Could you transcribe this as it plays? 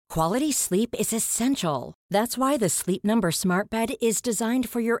Quality sleep is essential. That's why the Sleep Number Smart Bed is designed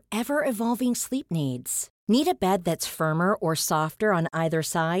for your ever-evolving sleep needs. Need a bed that's firmer or softer on either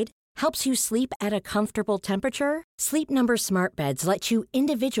side? Helps you sleep at a comfortable temperature? Sleep Number Smart Beds let you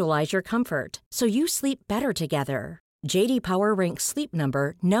individualize your comfort, so you sleep better together. J.D. Power ranks Sleep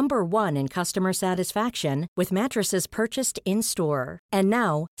Number number 1 in customer satisfaction with mattresses purchased in-store. And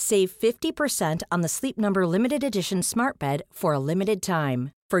now, save 50% on the Sleep Number Limited Edition Smart Bed for a limited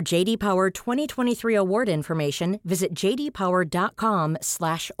time. For J.D. Power 2023 award information, visit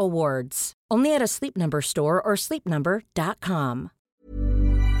jdpower.com/awards. Only at a Sleep Number store or sleepnumber.com.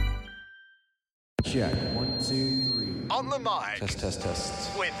 Check. 1, 2, 3. On the mic.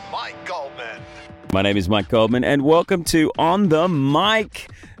 Test. With Mike Goldman. My name is Mike Goldman, and welcome to On the Mic,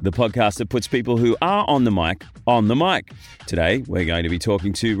 the podcast that puts people who are on the mic on the mic. Today, we're going to be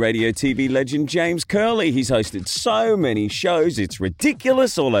talking to radio TV legend James Curley. He's hosted so many shows, it's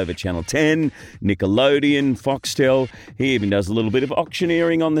ridiculous, all over Channel 10, Nickelodeon, Foxtel. He even does a little bit of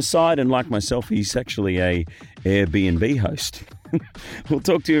auctioneering on the side, and like myself, he's actually a Airbnb host. We'll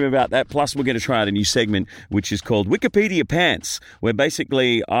talk to him about that. Plus, we're going to try out a new segment, which is called Wikipedia Pants, where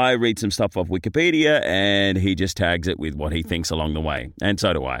basically I read some stuff off Wikipedia and he just tags it with what he thinks along the way. And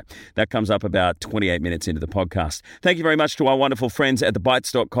so do I. That comes up about 28 minutes into the podcast. Thank you very much to our wonderful friends at the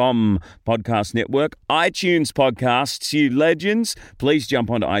Bytes.com podcast network. iTunes podcasts, you legends. Please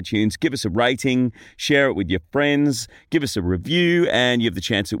jump onto iTunes, give us a rating, share it with your friends, give us a review, and you have the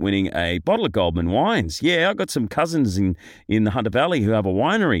chance at winning a bottle of Goldman wines. Yeah, I've got some cousins in the Hunter Valley who have a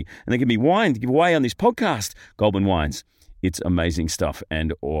winery, and they give me wine to give away on this podcast. Goldman Wines. It's amazing stuff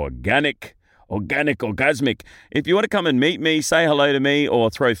and organic. Orgasmic. If you want to come and meet me, say hello to me, or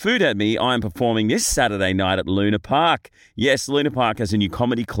throw food at me, I am performing this Saturday night at Luna Park. Yes, Luna Park has a new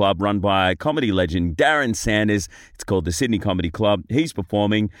comedy club run by comedy legend Darren Sanders. It's called the Sydney Comedy Club. He's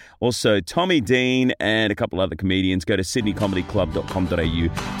performing. Also, Tommy Dean and a couple other comedians. Go to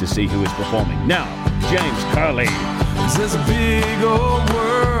sydneycomedyclub.com.au to see who is performing. Now, James Curley. There's a big old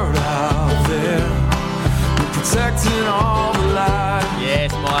world out there. We're protecting all the lives.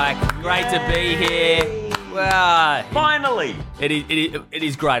 Yes, Mike. Great to be here. Well, Finally! it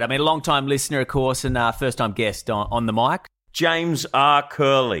is great. I mean, a long-time listener, of course, and first-time guest on the mic. James R.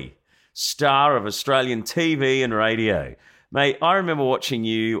 Curley, star of Australian TV and radio. Mate, I remember watching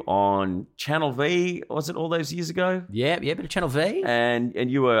you on Channel V, was it all those years ago? Yeah, bit of Channel V. And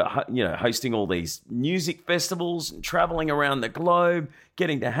you were, hosting all these music festivals and travelling around the globe,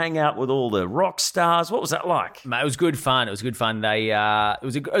 getting to hang out with all the rock stars. What was that like? Mate, it was good fun. They, it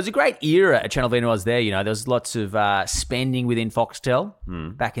was a great era at Channel V when I was there. You know, there was lots of spending within Foxtel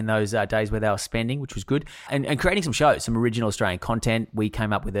back in those days where they were spending, which was good. And creating some shows, some original Australian content. We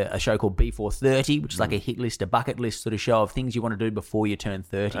came up with a show called B430, which is like a hit list, a bucket list sort of show of things you want to do before you turn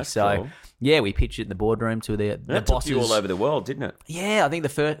 30. That's so, cool. Yeah, we pitched it in the boardroom to the That bosses. took you all over the world, didn't it? Yeah, I think the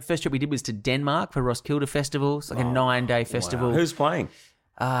first trip we did was to Denmark for Roskilde Festival. It's like a 9-day festival. Wow. Who's playing?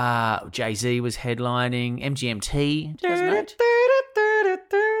 Jay-Z was headlining, MGMT. I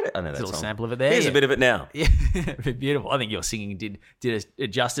know that There's a little song. sample of it there. Here's yeah. a bit of it now. Yeah, beautiful. I think your singing did it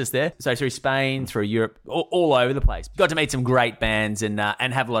justice there. So through Spain, through Europe, all over the place. Got to meet some great bands and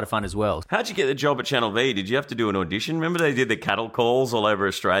have a lot of fun as well. How'd you get the job at Channel V? Did you have to do an audition? Remember they did the cattle calls all over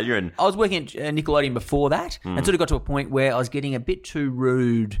Australia? And I was working at Nickelodeon before that and sort of got to a point where I was getting a bit too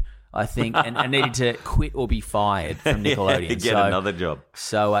rude, I think, and needed to quit or be fired from Nickelodeon. get another job.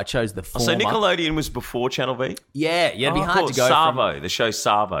 So I chose the former. So Nickelodeon was before Channel V? Yeah, it'd be hard cool. to go Savo, from... the show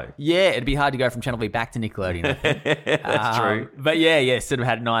Savo. Yeah, it'd be hard to go from Channel V back to Nickelodeon, I think. That's true. But yeah, sort of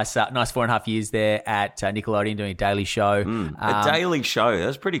had a nice 4.5 years there at Nickelodeon doing a daily show. A daily show.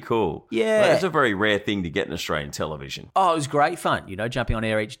 That's pretty cool. Yeah. That's a very rare thing to get in Australian television. Oh, it was great fun, jumping on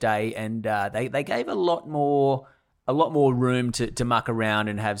air each day, and they gave a lot more room to muck around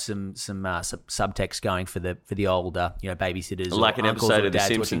and have some subtext going for the older babysitters, Like or an uncles episode or of The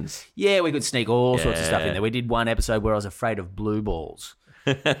dads Simpsons. watching. Yeah, we could sneak all sorts of stuff in Yeah. there. We did one episode where I was afraid of blue balls.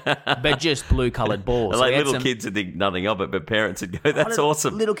 But just blue coloured balls. Like we had little kids would think nothing of it, but parents would go, that's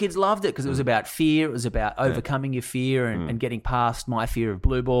awesome. Little kids loved it because it was about fear. It was about overcoming your fear and getting past my fear of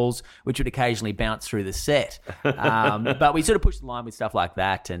blue balls, which would occasionally bounce through the set. But we sort of pushed the line with stuff like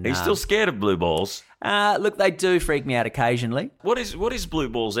that. And Are you still scared of blue balls? look, they do freak me out occasionally. What is blue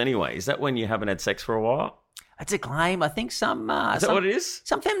balls anyway? Is that when you haven't had sex for a while? It's a claim. I think some. Is that what it is?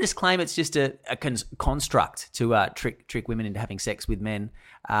 Some feminists claim it's just a construct to trick women into having sex with men.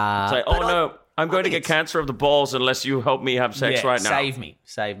 Say, oh no, I'm going to get cancer of the balls unless you help me have sex right now.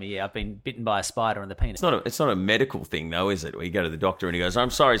 Save me. Yeah, I've been bitten by a spider in the penis. It's not a medical thing, though, is it? Where you go to the doctor and he goes, "I'm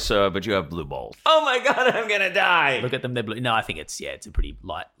sorry, sir, but you have blue balls." Oh my God, I'm gonna die. Look at them, they're blue. No, I think it's a pretty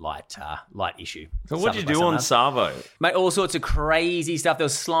light issue. So what did you do on Savo? Mate, all sorts of crazy stuff. There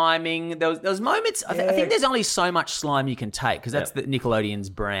was sliming. There was moments. I think there's only so much slime you can take because that's the Nickelodeon's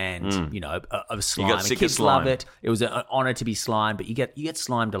brand, of slime. You got sick of kids slime. love it. It was an honor to be slimed, but you get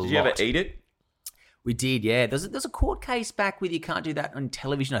slimed a lot. Did you ever eat it? We did, yeah. There's a court case back with You Can't Do That on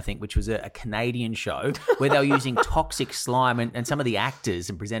Television, I think, which was a Canadian show where they were using toxic slime and some of the actors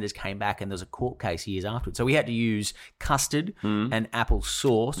and presenters came back and there was a court case years afterwards. So we had to use custard and apple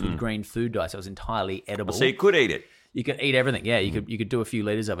sauce with green food dye, so it was entirely edible. So you could eat it? You could eat everything, yeah. You could do a few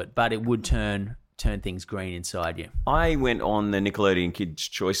litres of it, but it would turn things green inside you. I went on the Nickelodeon Kids'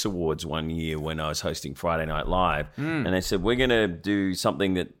 Choice Awards one year when I was hosting Friday Night Live and they said, we're going to do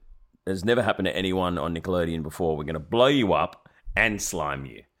something that has never happened to anyone on Nickelodeon before. We're going to blow you up and slime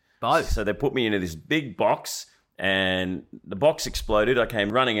you. Both. So they put me into this big box and the box exploded. I came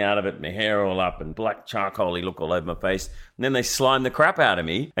running out of it, my hair all up and black charcoal-y look all over my face. And then they slimed the crap out of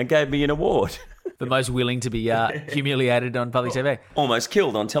me and gave me an award. The most willing to be humiliated on public TV. Almost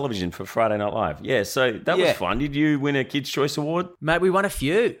killed on television for Friday Night Live. Yeah, so that was fun. Did you win a Kids' Choice Award? Mate, we won a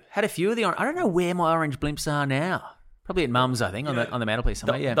few. Had a few of the... I don't know where my orange blimps are now. Probably at Mum's, I think, on the mantelpiece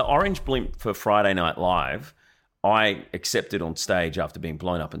somewhere, The orange blimp for Friday Night Live, I accepted on stage after being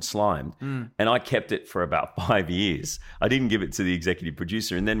blown up and slimed, and I kept it for about 5 years. I didn't give it to the executive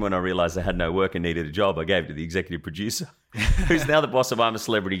producer, and then when I realised I had no work and needed a job, I gave it to the executive producer, who's now the boss of I'm a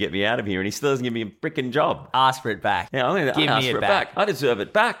Celebrity, Get Me Out of Here, and he still doesn't give me a freaking job. Ask for it back. Yeah, I'm going to ask for it back. I deserve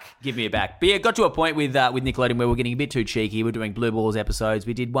it back. Give me it back. But yeah, it got to a point with Nickelodeon where we're getting a bit too cheeky. We're doing Blue Balls episodes.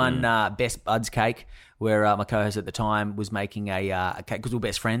 We did one Best Buds cake where my co-host at the time was making a cake because we were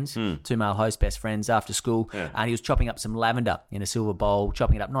best friends, two male hosts, best friends after school, and he was chopping up some lavender in a silver bowl,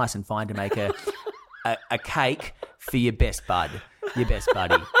 chopping it up nice and fine to make a cake for your best bud, your best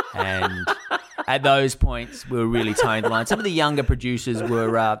buddy. And at those points, we were really towing the line. Some of the younger producers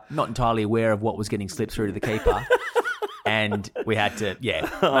were not entirely aware of what was getting slipped through to the keeper. And we had to,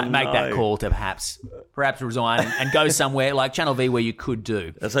 make that call to perhaps resign and go somewhere like Channel V where you could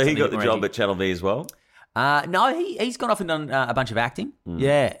do. So he got the job at Channel V as well? No, he's gone off and done a bunch of acting.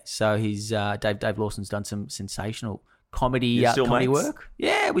 Yeah, so he's Dave Lawson's done some sensational comedy work.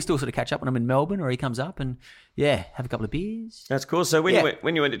 Yeah, we still sort of catch up when I'm in Melbourne or he comes up and have a couple of beers. That's cool. So when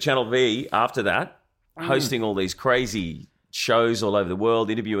you went to Channel V after that, hosting all these crazy shows all over the world,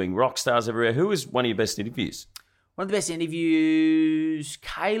 interviewing rock stars everywhere, who was one of your best interviews? One of the best interviews,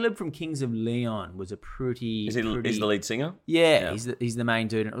 Caleb from Kings of Leon was a pretty... He's the lead singer? Yeah. He's the main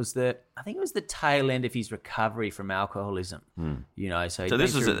dude. And I think it was the tail end of his recovery from alcoholism. So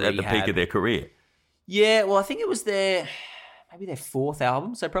this was at the peak of their career? Yeah, well, I think it was maybe their fourth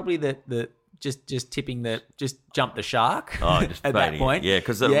album. So probably just jumped the shark at that point. Yeah,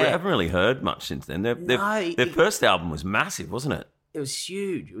 because we haven't really heard much since then. Their first album was massive, wasn't it? It was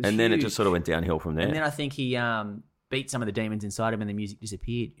huge. Then it just sort of went downhill from there. And then I think he beat some of the demons inside him and the music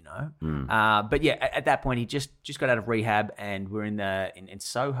disappeared, But yeah, at that point, he just got out of rehab and we're in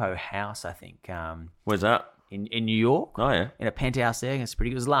Soho House, I think. Where's that? In New York. Oh, yeah. In a penthouse there. It's pretty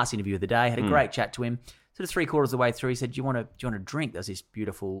good. It was the last interview of the day. Had a great chat to him. Sort of 3/4 of the way through, he said, do you want a drink? There's this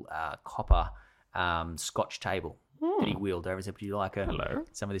beautiful copper Scotch table that he wheeled over and said, would you like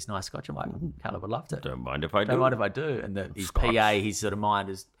some of this nice Scotch? I'm like, Caleb, I'd love to. Don't mind if I do. Don't mind if I do. And his Scotch. PA, his sort of mind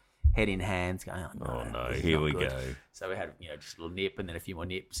is head in hands going, oh no, here we go. So we had just a little nip and then a few more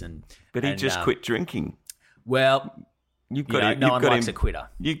nips. But he just quit drinking. Well... no one likes a quitter.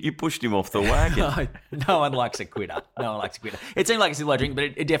 You pushed him off the wagon. No one likes a quitter. It seemed like a silly drink, but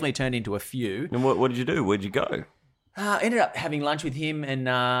it definitely turned into a few. And what did you do? Where'd you go? Ended up having lunch with him and...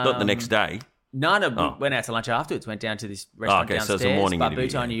 Not the next day? No, we went out to lunch afterwards. Went down to this restaurant downstairs, so it was a morning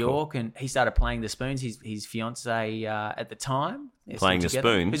Barbuto, New York, and he started playing the spoons. His fiance at the time. Playing the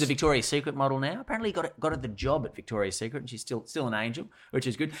spoons? Who's a Victoria's Secret model now. Apparently got her the job at Victoria's Secret, and she's still an angel, which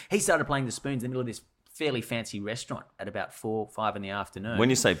is good. He started playing the spoons in the middle of this fairly fancy restaurant at about 4 or 5 in the afternoon. When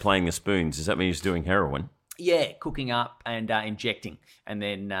you say playing the spoons, does that mean he's doing heroin? Yeah, cooking up and injecting and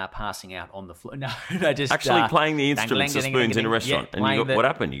then passing out on the floor. No, just... Actually playing the instruments, the spoons in a restaurant. Yeah, and what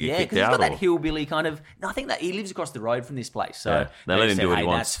happened? You get kicked out? Yeah, because he's got that hillbilly kind of... No, I think that he lives across the road from this place. So they let him do what he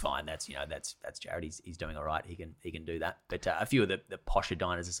wants. That's fine. That's Jared. He's doing all right. He can do that. But a few of the posher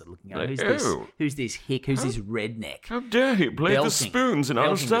diners are sort of looking at who's this hick? Who's this redneck? How dare he play the spoons in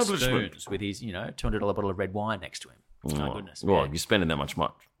our establishment? With his, $200 bottle of red wine next to him. Oh, goodness. Well, if you're spending that much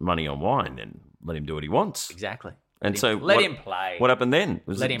money on wine, then let him do what he wants. Exactly. And so let him play. What happened then?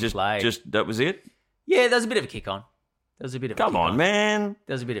 Was Let it him just, play. Just that was it? Yeah, there was a bit of a kick on. Come on, man.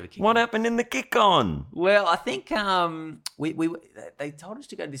 There was a bit of a kick What on. happened in the kick on? Well, I think they told us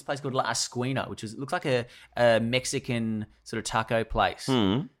to go to this place called La Esquina, which looks like a Mexican sort of taco place.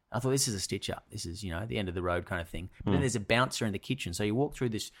 I thought, this is a stitch up. This is, the end of the road kind of thing. But then there's a bouncer in the kitchen. So you walk through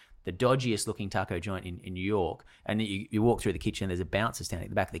the dodgiest looking taco joint in New York, and you walk through the kitchen, there's a bouncer standing at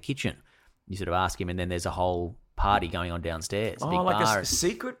the back of the kitchen. You sort of ask him, and then there's a whole party going on downstairs. A big Oh, like bar. a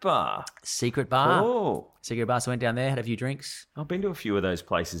secret bar. Secret bar. Oh. Secret bar. So I went down there, had a few drinks. I've been to a few of those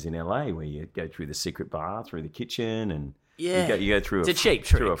places in LA where you go through the secret bar, through the kitchen, and Yeah. you go through It's a cheap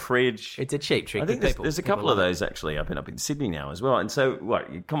trick. through a fridge. It's a cheap trick. I think but there's a people couple of love it. those actually up in Sydney now as well. And so,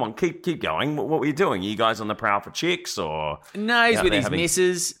 come on, keep going. What were you doing? Are you guys on the prowl for chicks or? No, he's out with there his having-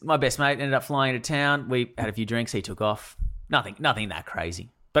 missus. My best mate ended up flying into town. We had a few drinks. He took off. Nothing that crazy.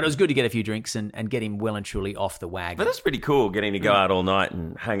 But it was good to get a few drinks and get him well and truly off the wagon. But that's pretty cool, getting to go out all night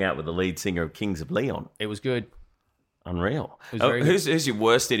and hang out with the lead singer of Kings of Leon. It was good. Unreal. It was very Who's your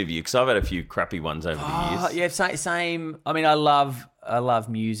worst interview? Because I've had a few crappy ones over the years. Yeah, same. I mean, I love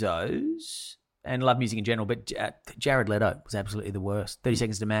musos and love music in general, but Jared Leto was absolutely the worst. 30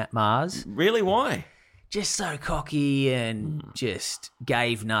 Seconds to Mars. Really? Why? Just so cocky and just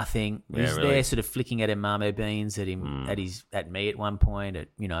gave nothing. He Yeah, was really. there sort of flicking at Umamo beans at him, at me at one point,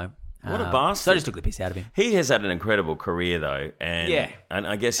 What a So I bastard. just took the piss out of him. He has had an incredible career, though, and Yeah. and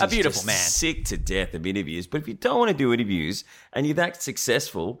I guess A he's beautiful just man. sick to death of interviews. But if you don't want to do interviews and you're that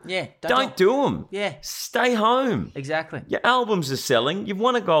successful, Yeah, don't do them. Yeah. Stay home. Exactly. Your albums are selling. You've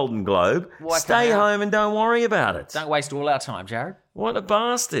won a Golden Globe. Why Stay come out? home and don't worry about it. Don't waste all our time, Jared. What a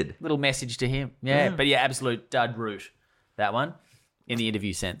bastard. Little message to him. Yeah. But yeah, absolute dud root, that one, in the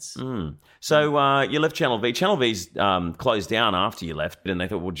interview sense. So you left Channel V. Channel V's closed down after you left, and they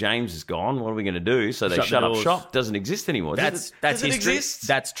thought, well, James is gone. What are we going to do? So they Shut the shut up doors. shop. Doesn't exist anymore. That's Does it history. exist?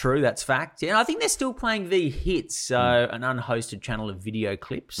 That's true. That's fact. Yeah, and I think they're still playing V Hits, so an unhosted channel of video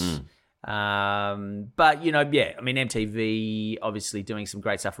clips. But yeah, I mean, MTV obviously doing some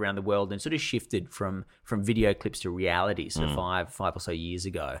great stuff around the world and sort of shifted from video clips to reality, sort of five or so years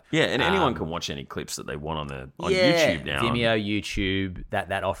ago. Yeah, and anyone can watch any clips that they want on YouTube now. Vimeo, YouTube,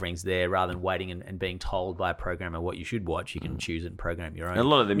 that offering's there. Rather than waiting and being told by a programmer what you should watch, you can choose it and program your own. And a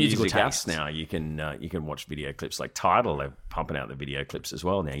lot of the musical music apps tastes. now, you can watch video clips like Tidal. They're pumping out the video clips as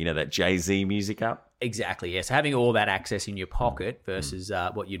well now. You know that Jay-Z music app? Exactly, yes. Having all that access in your pocket versus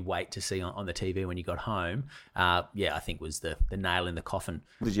what you'd wait to see on the TV when you got home, I think was the nail in the coffin.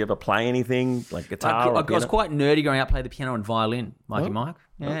 Did you ever play anything like guitar I or was piano? quite nerdy growing up, played the piano and violin, Mike.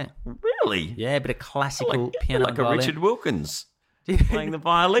 Yeah. Really? Yeah, a bit of classical Like, piano like and a violin. Richard Wilkins playing the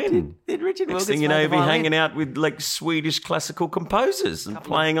violin. Did Richard Next Wilkins thing you know, play you'll the be violin? hanging out with like Swedish classical composers and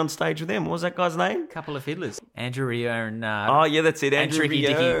playing on stage with them. What was that guy's name? Couple of fiddlers. Andrew Rio and Oh, yeah, that's it. Andrew Tricky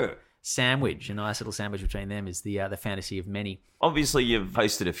Dicky Rio. sandwich. A nice little sandwich between them is the fantasy of many. Obviously, you've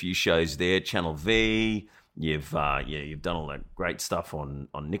hosted a few shows there, Channel V. You've done all that great stuff on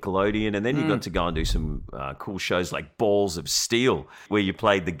Nickelodeon, and then you got to go and do some cool shows like Balls of Steel, where you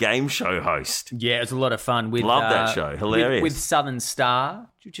played the game show host. Yeah, it was a lot of fun. With Love that show. Hilarious. With Southern Star.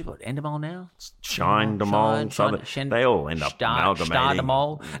 Did you what, Endemol now? Shine them all. They all end up amalgamating. Them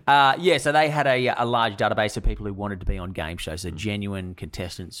all. So they had a large database of people who wanted to be on game shows, so genuine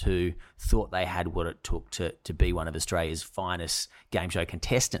contestants who thought they had what it took to be one of Australia's finest game show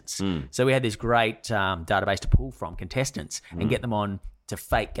contestants. So we had this great database to pull from contestants and get them on to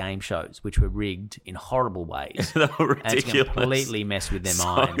fake game shows, which were rigged in horrible ways. They were And to ridiculous. completely mess with their So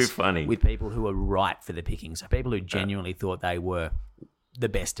minds. funny. With people who were right for the picking. So people who genuinely thought they were the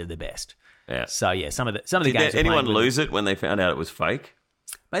best of the best. Yeah. So yeah, some of the Did games. anyone lose it when they found out it was fake?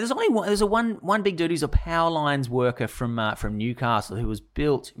 Mate, there's only one. There's one big dude who's a power lines worker from Newcastle who was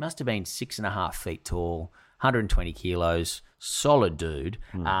built. He must have been 6.5 feet tall, 120 kilos, solid dude.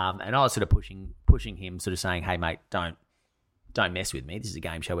 And I was sort of pushing him, sort of saying, "Hey mate, don't mess with me. This is a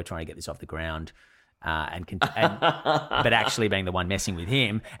game show. We're trying to get this off the ground." But actually being the one messing with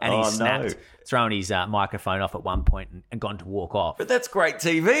him, and he snapped, throwing his microphone off at one point and gone to walk off. But that's great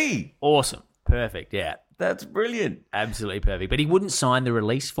TV. Awesome, perfect, yeah. That's brilliant. Absolutely perfect. But he wouldn't sign the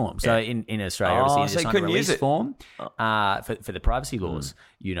release form. So in Australia, obviously, you so need to he sign the couldn't use release it. form for the privacy laws,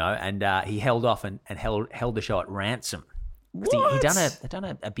 and he held off and held the show at ransom. He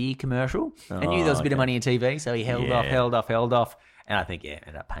done a beer commercial and knew there was a bit of money in TV, so he held off, and I think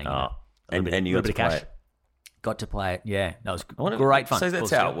ended up paying him a And you little got to bit of play cash. it. Got to play it. Yeah, that was I wonder- great fun. So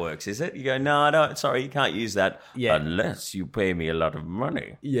that's Full how it steel. works, is it? You go, no, sorry, you can't use that Yeah. unless you pay me a lot of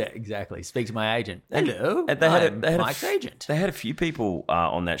money. Yeah, exactly. Speak to my agent. Hello, And I'm Mike's agent. They had a few people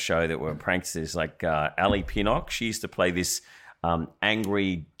on that show that were pranksters, like Ali Pinnock. She used to play this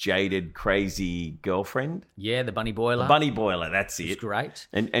angry, jaded, crazy girlfriend. Yeah, the bunny boiler. Bunny Boiler, that's it. It's great.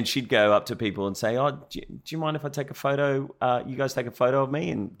 And she'd go up to people and say, "Oh, do you mind if I take a photo? You guys take a photo of me?"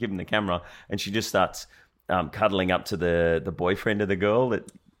 And give them the camera. And she just starts cuddling up to the boyfriend of the girl that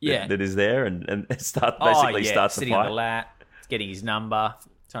is there, and starts to sitting fight. on the lap, getting his number,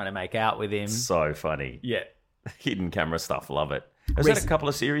 trying to make out with him. So funny. Yeah. Hidden camera stuff. Love it. Was that a couple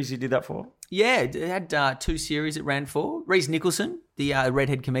of series you did that for? Yeah, it had 2 series it ran for. Reese Nicholson, the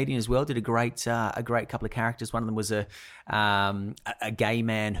redhead comedian as well, did a great couple of characters. One of them was a gay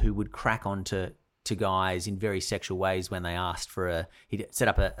man who would crack onto guys in very sexual ways when they asked for he'd set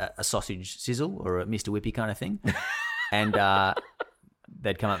up a sausage sizzle or a Mr. Whippy kind of thing. And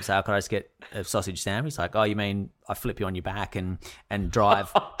they'd come up and say, "Oh, could I just get a sausage sandwich?" Like, "Oh, you mean I flip you on your back and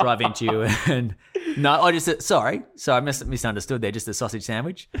drive into you?" And no, I just sorry, I misunderstood there. Just a sausage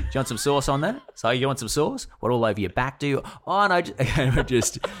sandwich. Do you want some sauce on that? So you want some sauce? What, all over your back? Do you? Oh no,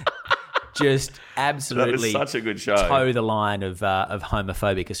 just absolutely That was such a good show. toe the line of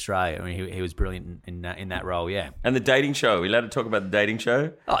homophobic Australia. I mean, he was brilliant in that role. Yeah. And the dating show. Are we allowed to talk about the dating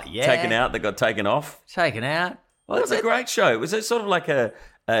show? Oh yeah. Taken out that got taken off. Taken out. Well, it was a great show. It was sort of like a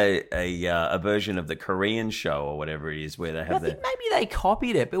version of the Korean show or whatever it is, where they I have think maybe they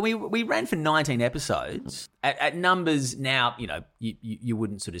copied it, but we ran for 19 episodes at numbers now. You know, you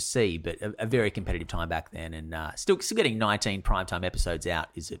wouldn't sort of see, but a very competitive time back then, and still getting 19 primetime episodes out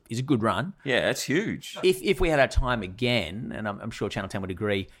is a good run. Yeah, that's huge. If we had our time again, and I'm sure Channel 10 would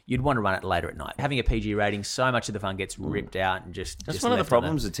agree, you'd want to run it later at night. Having a PG rating, so much of the fun gets ripped out and just That's just one of the left on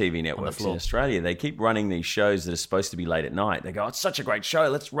problems of TV networks in floor. Australia. They keep running these shows that are supposed to be late at night. They go, "It's such a great show.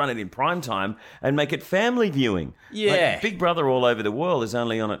 Let's run it in prime time and make it family viewing." Yeah. Like Big Brother all over the world is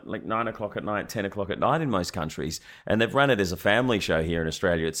only on at like 9 o'clock at night, 10 o'clock at night in most countries. And they've run it as a family show here in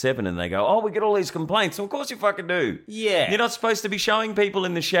Australia at 7. And they go, "Oh, we get all these complaints." So of course you fucking do. Yeah. You're not supposed to be showing people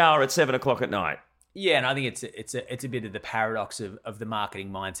in the shower at 7 o'clock at night. Yeah, and I think it's a bit of the paradox of the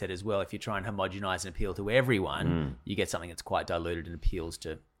marketing mindset as well. If you try and homogenize and appeal to everyone, you get something that's quite diluted and appeals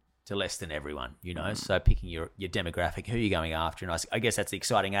to less than everyone, you know. So picking your demographic, who you're going after, and I guess that's the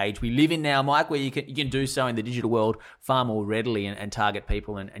exciting age we live in now, Mike, where you can do so in the digital world far more readily and target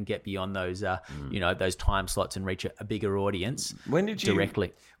people and get beyond those those time slots and reach a bigger audience. When did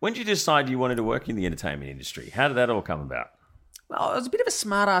you decide you wanted to work in the entertainment industry? How did that all come about? Well, I was a bit of a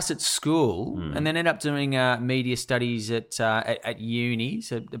smart ass at school and then ended up doing media studies at uni,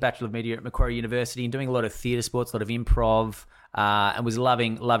 so the Bachelor of Media at Macquarie University, and doing a lot of theatre sports, a lot of improv, and was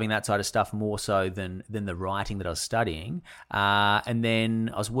loving that side of stuff more so than the writing that I was studying. And then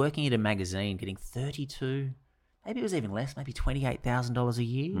I was working at a magazine getting $32, maybe it was even less, maybe $28,000 a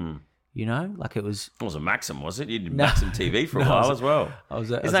year. You know, like it was... It was a Maxim, was it? You did Maxim TV for a while as well. Is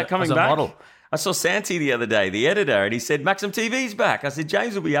that coming back? Model. I saw Santi the other day, the editor, and he said, "Maxim TV's back." I said,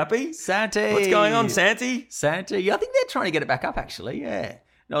 "James will be happy." Santi. What's going on, Santi? Santi. I think they're trying to get it back up, actually, yeah.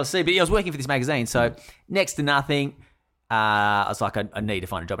 No, see, but I was working for this magazine, so next to nothing. I was like, I need to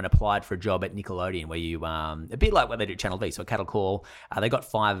find a job, and applied for a job at Nickelodeon, where you, a bit like what they do at Channel V, so Cattle Call. They got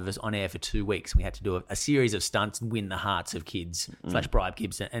 5 of us on air for 2 weeks. We had to do a series of stunts and win the hearts of kids / bribe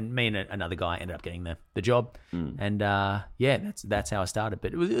kids, and me and another guy ended up getting the job. And that's how I started.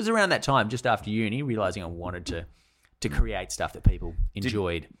 But it was around that time, just after uni, realizing I wanted to create stuff that people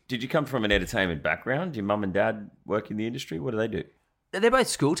enjoyed. Did you come from an entertainment background? Did your mum and dad work in the industry? What do they do? They're both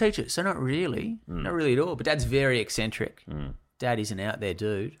school teachers, so not really at all. But Dad's very eccentric. Dad is an out there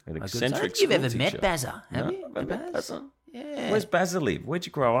dude. An I eccentric don't think you've ever school met teacher. Bazza, have No, you? I met Baz? Bazza. Yeah. Where's Bazza live? Where'd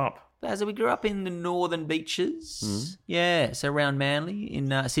you grow up? Bazza, we grew up in the northern beaches. Yeah, so around Manly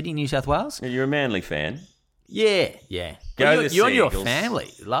in Sydney, New South Wales. Yeah, you're a Manly fan. Yeah. Go Well, the you and your Seagulls. family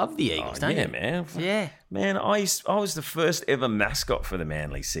love the Eagles, don't yeah, you? man. Yeah. Man, I was the first ever mascot for the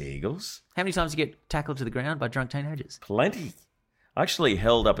Manly Sea Eagles. How many times did you get tackled to the ground by drunk teenagers? Plenty. I actually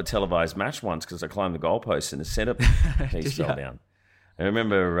held up a televised match once because I climbed the goalpost and the centrepiece fell down. I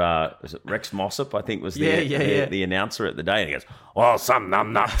remember, was it Rex Mossop, I think, was the announcer at the day. And he goes, "Well, some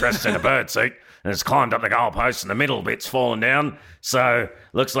numbnut dressed in a birdsuit and has climbed up the goalpost and the middle bit's fallen down. So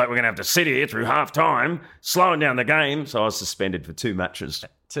looks like we're going to have to sit here through half time, slowing down the game." So I was suspended for 2 matches.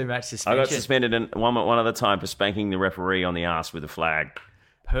 2 match I suspension. got suspended one other time for spanking the referee on the arse with a flag.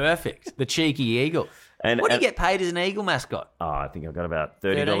 Perfect. The cheeky eagle. And- what do you and- get paid as an eagle mascot? Oh, I think I got about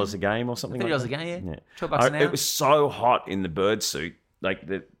 $30 a game or something. $30 like a that. game, yeah. $12 an hour. It was so hot in the bird suit, like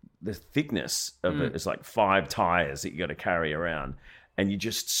the thickness of it is like 5 tires that you got to carry around, and you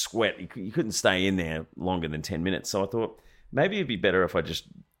just sweat. You couldn't stay in there longer than 10 minutes. So I thought maybe it'd be better if I just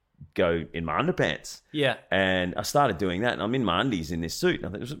go in my underpants. Yeah. And I started doing that, and I'm in my undies in this suit. And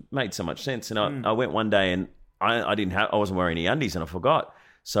I think it made so much sense. And I went one day, and I wasn't wearing any undies, and I forgot.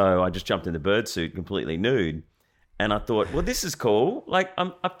 So I just jumped in the bird suit completely nude. And I thought, well, this is cool. Like,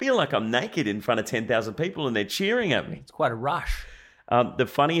 I feel like I'm naked in front of 10,000 people, and they're cheering at me. It's quite a rush. The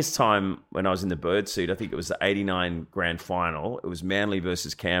funniest time when I was in the bird suit, I think it was the 89 grand final. It was Manly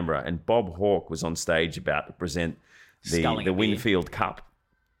versus Canberra, and Bob Hawke was on stage about to present the Winfield Cup.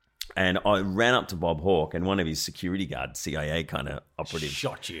 And I ran up to Bob Hawke, and one of his security guards, CIA kind of operative,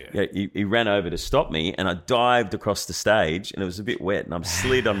 Shot you. Yeah, he ran over to stop me, and I dived across the stage, and it was a bit wet, and I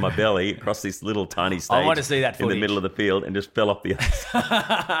slid on my belly across this little tiny stage. I want to see that in footage. the middle of the field, and just fell off the other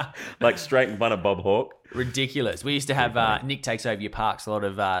side, like straight in front of Bob Hawke. Ridiculous. We used to have Nick Takes Over Your Parks, a lot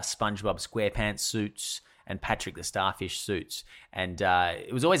of SpongeBob SquarePants suits and Patrick the Starfish suits. And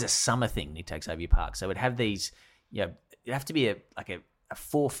it was always a summer thing, Nick Takes Over Your Parks. So it would have these, it'd have to be a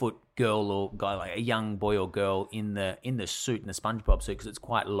 4-foot girl or guy, like a young boy or girl in the suit, in the SpongeBob suit, because it's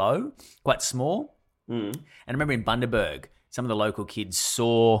quite low, quite small. And I remember in Bundaberg, some of the local kids,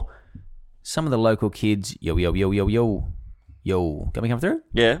 yo, got me come through?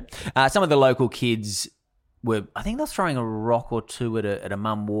 Yeah. Some of the local kids I think they were throwing a rock or two at a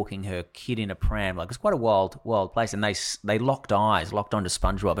mum walking her kid in a pram. Like, it's quite a wild place. And they locked onto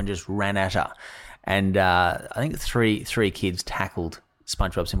SpongeBob and just ran at her. And I think three kids tackled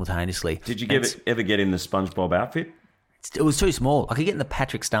SpongeBob simultaneously. Did you ever get in the SpongeBob outfit? It was too small. I could get in the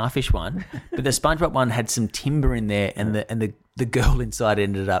Patrick Starfish one, but the SpongeBob one had some timber in there, and the girl inside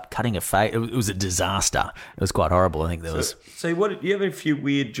ended up cutting her face. It was a disaster. It was quite horrible. I think there was. So you have a few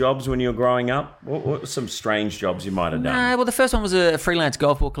weird jobs when you were growing up? What were some strange jobs you might have done? No, well, the first one was a freelance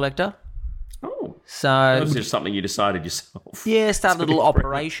golf ball collector. Oh. So That was just something you decided yourself. Yeah, started a little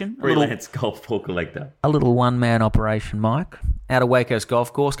operation. Freelance golf ball collector. A little one-man operation, Mike. Out of Waco's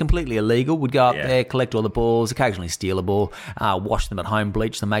golf course, completely illegal. Would go up there, collect all the balls, occasionally steal a ball, wash them at home,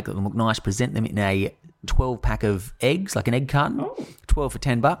 bleach them, make them look nice, present them in a 12-pack of eggs, like an egg carton, 12 for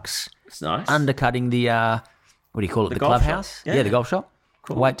 $10. That's nice. Undercutting the, what do you call it, the golf clubhouse? shop. Yeah. The golf shop.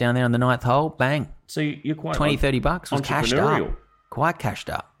 Cool. Wait down there on the 9th hole, bang. So you're quite $20-30 was cashed up. Quite cashed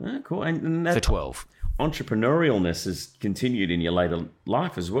up. Yeah, cool. And that for 12. Entrepreneurialness has continued in your later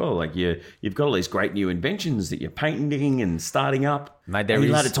life as well. Like you've got all these great new inventions that you're patenting and starting up. Mate, Are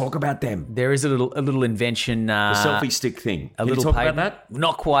you allowed to talk about them? There is a little invention. The selfie stick thing. A Can little you talk patent. about that?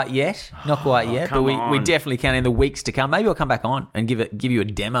 Not quite yet. But we definitely can in the weeks to come. Maybe I'll come back on and give you a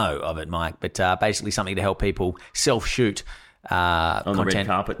demo of it, Mike. But basically something to help people self-shoot on content. the red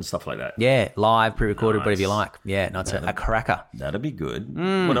carpet and stuff like that. Yeah, live, pre-recorded, whatever you like. Yeah, no, it's a cracker. That'd be good.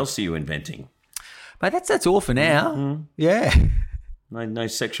 What else are you inventing? Mate, that's all for now. Mm-hmm. Yeah. No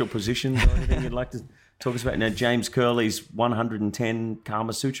sexual positions or anything you'd like to talk us about? Now, James Curley's 110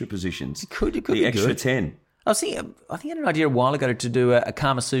 Kama Sutra positions. It could the be extra good. 10. I think I had an idea a while ago to do a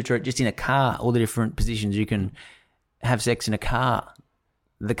Kama Sutra just in a car, all the different positions you can have sex in a car.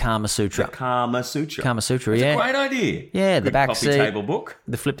 The Kama Sutra. Kama Sutra. Kama Sutra, That's yeah. a great idea. Yeah, the Good back coffee seat. table book.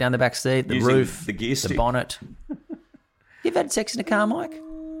 The flip down the back seat, the Using roof, the gear the stick. bonnet. You've had sex in a car, Mike?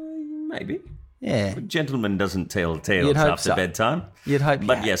 Maybe. Yeah. A gentleman doesn't tell tales You'd hope after so. bedtime. You'd hope you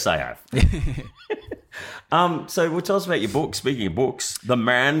But have. yes, I have. So tell us about your book. Speaking of books, The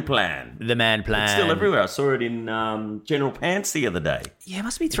Man Plan. The Man Plan. It's still everywhere. I saw it in General Pants the other day. Yeah, it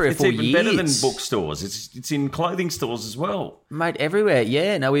must be 3 or It's 4 even years. better than bookstores. It's in clothing stores as well. Mate, everywhere.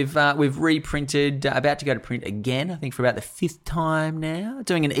 Yeah, no, we've reprinted, about to go to print again, I think for about the 5th time now.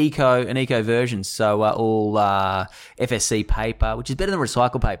 Doing an eco version, so all FSC paper, which is better than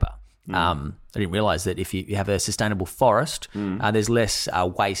recycled paper. I didn't realise that if you have a sustainable forest, there's less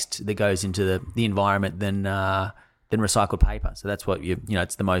waste that goes into the environment than recycled paper. So that's what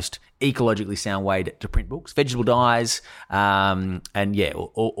it's the most ecologically sound way to print books. Vegetable dyes, and yeah,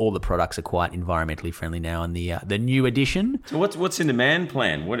 all the products are quite environmentally friendly now. And the new edition. So what's in the Man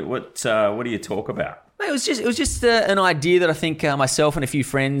Plan? What do you talk about? It was just an idea that I think myself and a few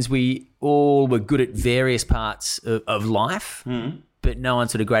friends, we all were good at various parts of life. But no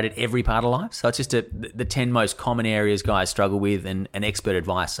one's sort of great at every part of life. So it's just the 10 most common areas guys struggle with and expert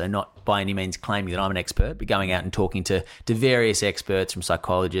advice. So not by any means claiming that I'm an expert, but going out and talking to various experts, from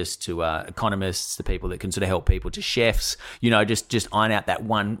psychologists to economists, to people that can sort of help people, to chefs, just iron out that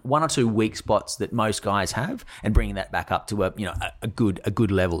one or two weak spots that most guys have and bringing that back up to a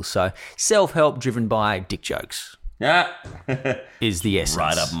good level. So self-help driven by dick jokes. Yeah. Is the essence.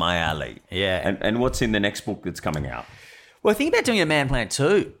 Right up my alley. Yeah. And what's in the next book that's coming out? Well, think about doing a man plant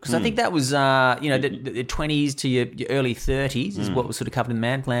too, because I think that was, the 20s to your early 30s is what was sort of covered in the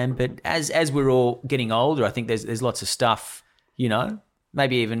man plan. But as we're all getting older, I think there's lots of stuff,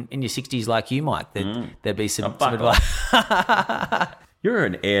 maybe even in your 60s like you, Mike, there'd be some advice. You're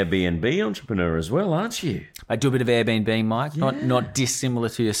an Airbnb entrepreneur as well, aren't you? I do a bit of Airbnb, Mike, not dissimilar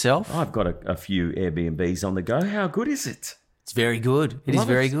to yourself. I've got a few Airbnbs on the go. How good is it? It's very good. It is Love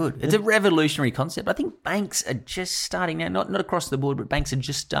very it. good. It's a revolutionary concept. I think banks are just starting now, not across the board, but banks are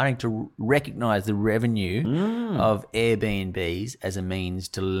just starting to recognise the revenue of Airbnbs as a means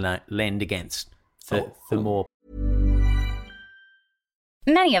to lend against for more.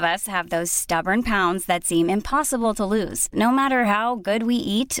 Many of us have those stubborn pounds that seem impossible to lose, no matter how good we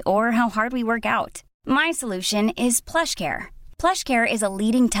eat or how hard we work out. My solution is PlushCare. PlushCare is a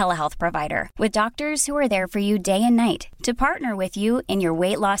leading telehealth provider with doctors who are there for you day and night to partner with you in your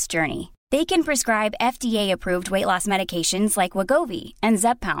weight loss journey. They can prescribe FDA-approved weight loss medications like Wegovy and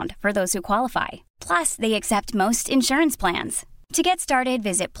Zepbound for those who qualify. Plus, they accept most insurance plans. To get started,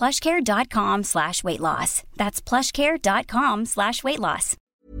 visit plushcare.com/weightloss. That's plushcare.com/weightloss.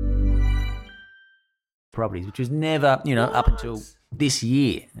 Properties, which was never, up until this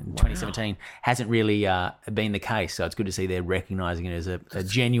year, in 2017, hasn't really been the case. So it's good to see they're recognising it as a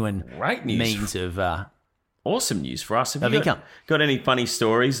genuine Great news. means of Awesome news for us. Have Of you income. got any funny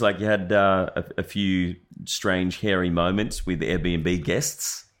stories? Like you had a few strange, hairy moments with Airbnb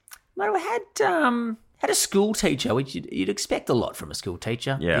guests? Mate, I had a school teacher, which you'd expect a lot from a school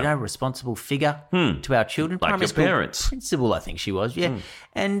teacher. Yeah. Responsible figure to our children. Like Primary your school parents. principal, I think she was, yeah.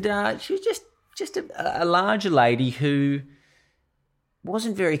 And she was just a larger lady who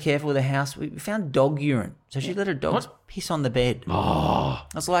wasn't very careful with the house. We found dog urine. So she let her dogs piss on the bed. Oh, I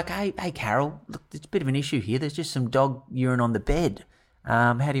was like, hey, Carol, look, there's a bit of an issue here. There's just some dog urine on the bed.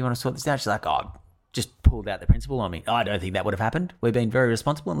 How do you want to sort this out? She's like, just pulled out the principal on me. I don't think that would have happened. We've been very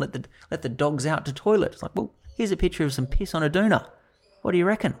responsible and let the dogs out to toilet. It's like, well, here's a picture of some piss on a doona. What do you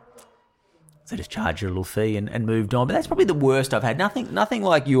reckon? So just charged her a little fee and moved on. But that's probably the worst I've had. Nothing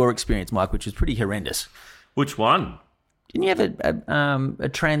like your experience, Mike, which was pretty horrendous. which one? Didn't you have a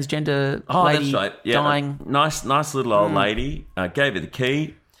transgender Oh, lady that's right. Yeah, dying? Nice little old lady. Gave her the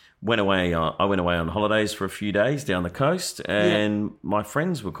key. Went away. I went away on holidays for a few days down the coast, and my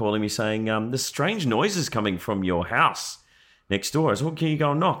friends were calling me saying, "There's strange noises coming from your house next door." I said, "Well, can you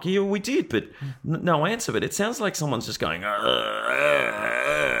go and knock?" Yeah, we did, but no answer. But it sounds like someone's just going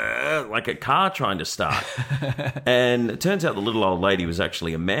like a car trying to start. And it turns out the little old lady was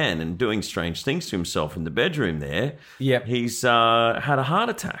actually a man and doing strange things to himself in the bedroom there. Yep. He's had a heart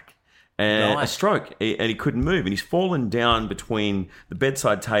attack and Right. a stroke, and he couldn't move. And he's fallen down between the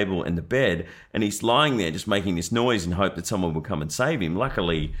bedside table and the bed, and he's lying there just making this noise in hope that someone will come and save him.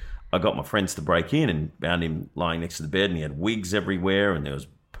 Luckily, I got my friends to break in and found him lying next to the bed, and he had wigs everywhere, and there was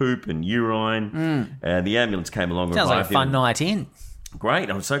poop and urine. And the ambulance came along and Sounds like a revived fun him. night in. Great.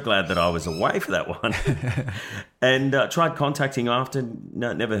 I'm so glad that I was away for that one. And tried contacting him after,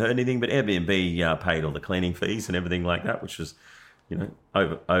 never heard anything, but Airbnb paid all the cleaning fees and everything like that, which was,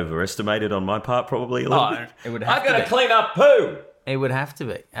 overestimated on my part probably a little bit. It would have I've got to to be. clean up poo. It would have to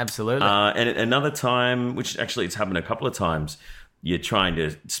be. Absolutely. And another time, which actually it's happened a couple of times, you're trying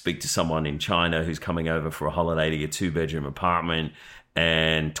to speak to someone in China who's coming over for a holiday to get a 2-bedroom apartment,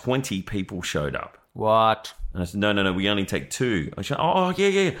 and 20 people showed up. What? And I said, no, we only take 2. I said,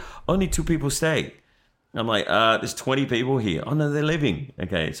 yeah, only 2 people stay. I'm like, there's 20 people here. Oh, no, they're leaving.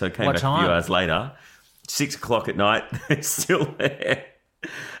 Okay, so I came What back time? a few hours later, 6 o'clock at night, they're still there.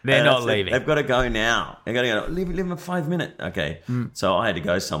 They're And I not said, leaving. They've got to go now. They've got to go. Leave in 5 minutes. Okay. So I had to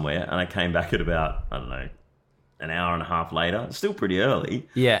go somewhere, and I came back at about, I don't know, an hour and a half later. Still pretty early.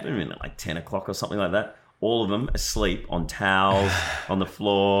 Yeah. I mean, like 10 o'clock or something like that. All of them asleep on towels, on the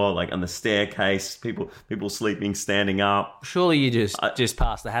floor, like on the staircase. People sleeping, standing up. Surely you just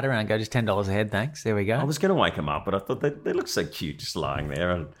pass the hat around and go, just $10 a head, thanks. There we go. I was going to wake them up, but I thought they looked so cute just lying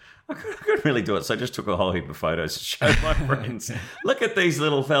there. And I couldn't really do it, so I just took a whole heap of photos to show my friends. Look at these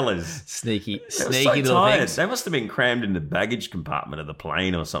little fellas. Sneaky They were so little tired. things. They must have been crammed in the baggage compartment of the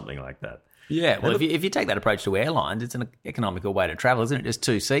plane or something like that. Yeah, well, if you take that approach to airlines, it's an economical way to travel, isn't it? Just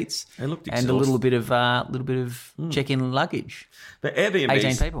 2 seats They looked and a little exhausted. bit of check-in luggage. But Airbnb's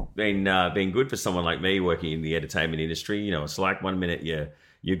 18 people. been good for someone like me working in the entertainment industry. It's like one minute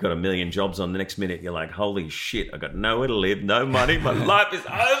you've got 1 million jobs on, the next minute you're like, holy shit, I got nowhere to live, no money, my life is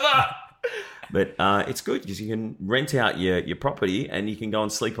over. But it's good because you can rent out your property and you can go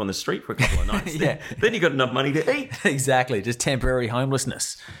and sleep on the street for a couple of nights. Yeah. Then you've got enough money to eat. Exactly, just temporary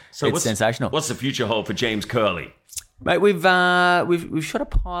homelessness. So it's sensational. What's the future hold for James Curley? Mate, we've shot a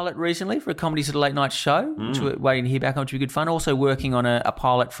pilot recently for a comedy sort of late night show, which we're waiting to hear back on, which will be good fun. Also working on a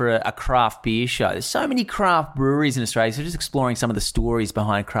pilot for a craft beer show. There's so many craft breweries in Australia, so just exploring some of the stories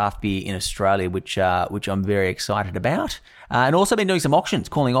behind craft beer in Australia, which I'm very excited about. And also been doing some auctions,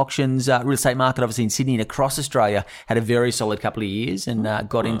 calling auctions. Real estate market, obviously in Sydney and across Australia, had a very solid couple of years, and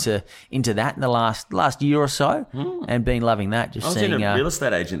got into that in the last year or so, and been loving that. Just I was seeing in a real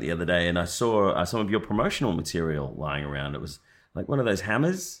estate agent the other day, and I saw some of your promotional material lying around. It was like one of those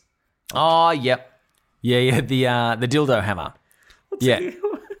hammers. Oh, yep. Yeah, the dildo hammer.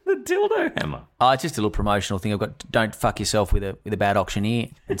 The dildo hammer. Oh, it's just a little promotional thing. I've got don't fuck yourself with a bad auctioneer,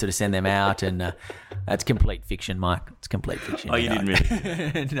 and sort of send them out, and that's complete fiction, Mike. It's complete fiction. Oh, you didn't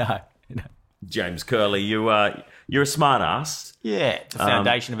really? No. James Curley, you're a smart ass. Yeah, the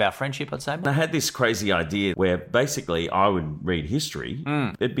foundation of our friendship, I'd say. I had this crazy idea where basically I would read history.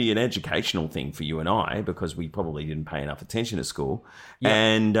 It'd be an educational thing for you and I, because we probably didn't pay enough attention at school. Yep.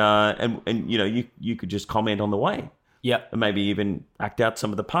 And you know, you could just comment on the way. Yep. And maybe even act out some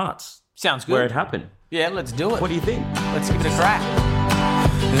of the parts. Sounds good. Where it happened. Yeah, let's do it. What do you think? Let's give it a crack.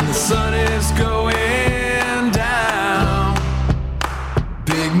 And the sun is going down,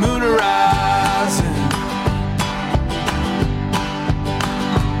 big moon rising.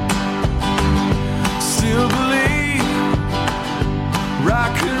 Still believe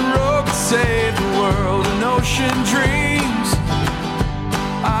rock and roll can save the world, and ocean dreams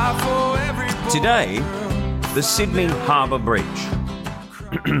are for every boy. Today, the Sydney Harbour Bridge.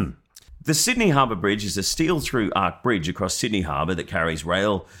 The Sydney Harbour Bridge is a steel-through arch bridge across Sydney Harbour that carries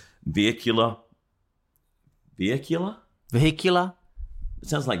rail, vehicular? Vehicular? It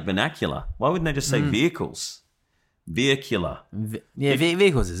sounds like vernacular. Why wouldn't they just say vehicles? Vehicular.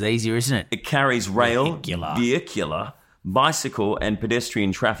 Vehicles is easier, isn't it? It carries rail, Vehicular. bicycle and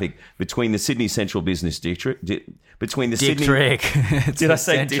pedestrian traffic between the Sydney Central Business District. Between the Dick Sydney... Trick. Did I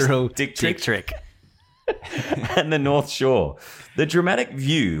say Central Dick Trick? and the North Shore. The dramatic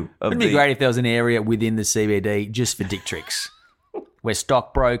view of It'd be great if there was an area within the CBD just for dick tricks, where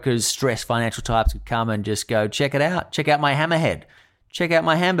stockbrokers, stressed financial types could come and just go, check it out. Check out my hammerhead. Check out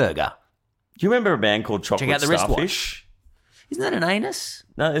my hamburger. Do you remember a band called Chocolate Check out the Starfish? wristwatch. Isn't that an anus?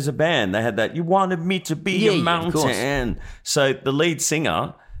 No, there's a band. They had that, you wanted me to be a of mountain. course. So the lead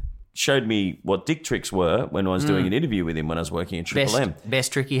singer showed me what dick tricks were when I was doing an interview with him when I was working at Triple M.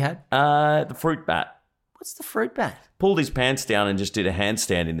 Best trick he had? The fruit bat. What's the fruit bat? Pulled his pants down and just did a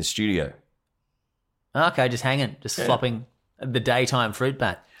handstand in the studio. Okay, just hanging, flopping the daytime fruit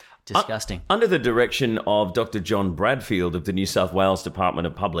bat. Disgusting. Under the direction of Dr. John Bradfield of the New South Wales Department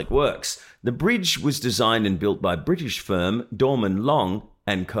of Public Works, the bridge was designed and built by British firm Dorman Long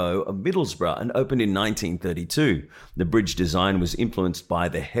 & Co. of Middlesbrough and opened in 1932. The bridge design was influenced by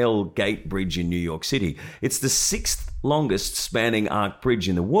the Hell Gate Bridge in New York City. It's the 6th longest spanning arc bridge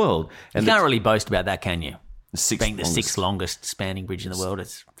in the world. And You can't really boast about that, can you? Being the longest. 6th longest spanning bridge in the world.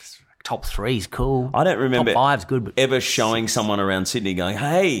 It's top 3 is cool. I don't remember Top 5's good, but ever showing someone around Sydney going,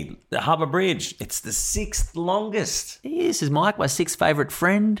 hey, the Harbour Bridge, it's the 6th longest. this is Mike, my 6th favourite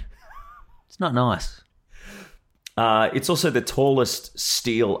friend. It's not nice. It's also the tallest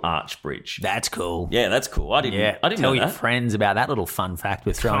steel arch bridge. That's cool. Yeah, that's cool. I didn't Tell know your that. friends about that little fun fact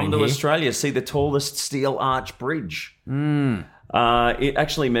we're throwing Come in to here. Australia, see the tallest steel arch bridge. It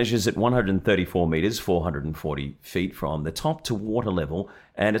actually measures at 134 metres, 440 feet from the top to water level,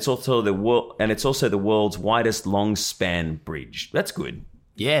 and it's also the world's widest long span bridge. That's good.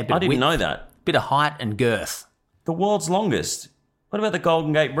 Yeah, I didn't know that. Bit of height and girth. The world's longest. What about the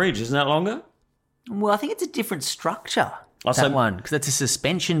Golden Gate Bridge? Isn't that longer? Well, I think it's a different structure. Oh, so- that one, because that's a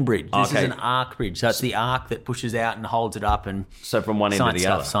suspension bridge. This Okay. is an arc bridge, so it's the arc that pushes out and holds it up, and So from one end to the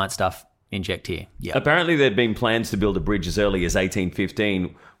other. Science stuff. Inject here. Yeah. Apparently, there'd been plans to build a bridge as early as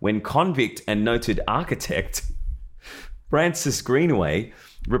 1815 when convict and noted architect Francis Greenway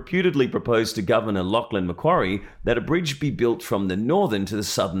reputedly proposed to Governor Lachlan Macquarie that a bridge be built from the northern to the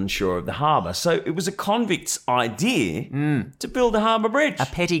southern shore of the harbour. So it was a convict's idea to build a harbour bridge. A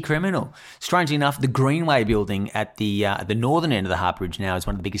petty criminal. Strangely enough, the Greenway building at the northern end of the Harbour Bridge now is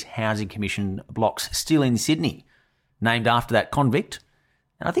one of the biggest housing commission blocks still in Sydney, named after that convict.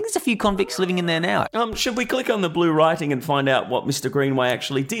 And I think there's a few convicts living in there now. Should we click on the blue writing and find out what Mr. Greenway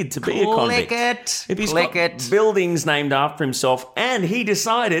actually did to be a convict? Click it. If he's Click got it. buildings named after himself and he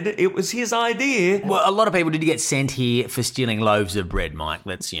decided it was his idea. Well, a lot of people did get sent here for stealing loaves of bread, Mike.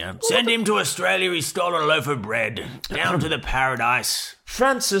 Let's, send him to Australia. He stole a loaf of bread. Down to the paradise.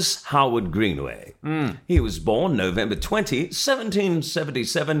 Francis Howard Greenway. He was born November 20,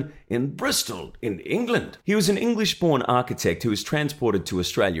 1777 in Bristol, in England. He was an English-born architect who was transported to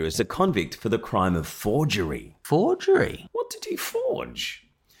Australia as a convict for the crime of forgery. Forgery? What did he forge?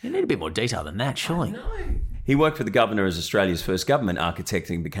 You need a bit more detail than that, surely. He worked for the governor as Australia's first government architect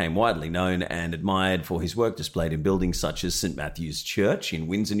and became widely known and admired for his work displayed in buildings such as St Matthew's Church in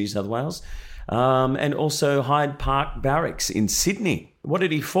Windsor, New South Wales, and also Hyde Park Barracks in Sydney. What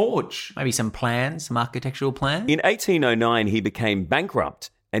did he forge? Maybe some plans, some architectural plans? In 1809, he became bankrupt,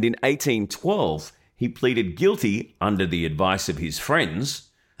 and in 1812, he pleaded guilty, under the advice of his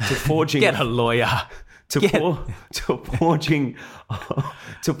friends, to forging... Get a lawyer. To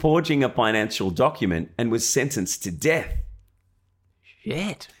forging a financial document and was sentenced to death.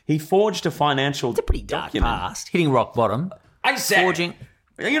 Shit. He forged a financial It's a pretty dark document. past. Hitting rock bottom. I said, Forging.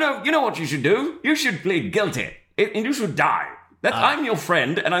 You know what you should do? You should plead guilty, and you should die. I'm your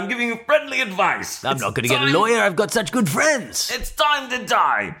friend, and I'm giving you friendly advice. I'm not going to get a lawyer. I've got such good friends. It's time to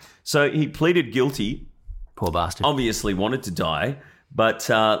die. So he pleaded guilty. Poor bastard. Obviously wanted to die. But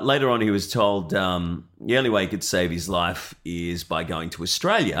later on, he was told the only way he could save his life is by going to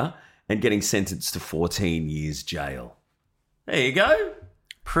Australia and getting sentenced to 14 years jail. There you go.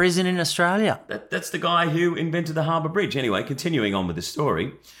 Prison in Australia. That's the guy who invented the Harbour Bridge. Anyway, continuing on with the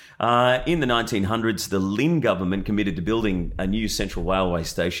story. In the 1900s, the Lynn government committed to building a new central railway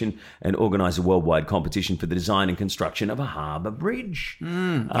station and organised a worldwide competition for the design and construction of a harbour bridge.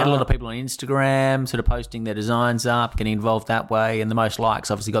 Had a lot of people on Instagram sort of posting their designs up, getting involved that way, and the most likes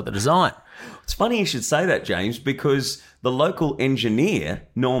obviously got the design. It's funny you should say that, James, because the local engineer,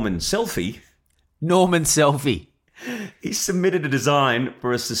 Norman Selfie, he submitted a design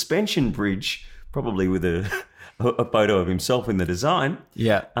for a suspension bridge, probably with a photo of himself in the design.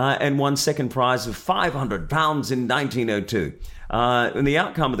 Yeah. And won second prize of £500 in 1902. And the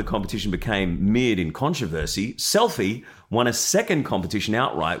outcome of the competition became mired in controversy. Selfie won a second competition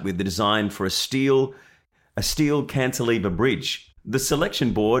outright with the design for a steel cantilever bridge. The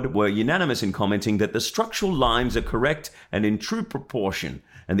selection board were unanimous in commenting that the structural lines are correct and in true proportion,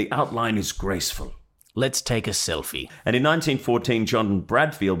 and the outline is graceful. Let's take a selfie. And in 1914, John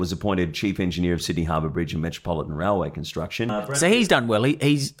Bradfield was appointed Chief Engineer of Sydney Harbour Bridge and Metropolitan Railway Construction. So he's done well.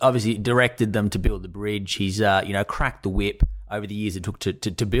 He's obviously directed them to build the bridge. He's cracked the whip over the years it took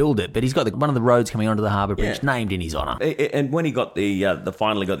to build it. But he's got one of the roads coming onto the Harbour Bridge named in his honour. And when he got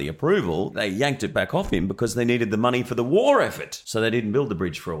finally got the approval, they yanked it back off him because they needed the money for the war effort. So they didn't build the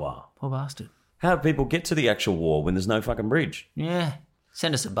bridge for a while. Poor bastard. How do people get to the actual war when there's no fucking bridge? Yeah.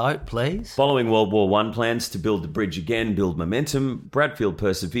 Send us a boat, please. Following World War I, plans to build the bridge again build momentum. Bradfield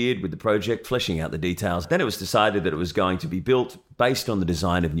persevered with the project, fleshing out the details. Then it was decided that it was going to be built based on the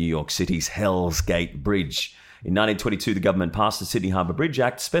design of New York City's Hell's Gate Bridge. In 1922, the government passed the Sydney Harbour Bridge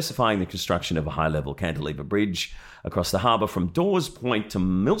Act, specifying the construction of a high-level cantilever bridge across the harbour from Dawes Point to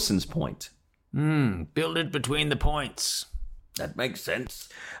Milson's Point. Build it between the points. That makes sense.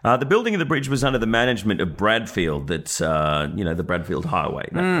 The building of the bridge was under the management of Bradfield, that's, the Bradfield Highway.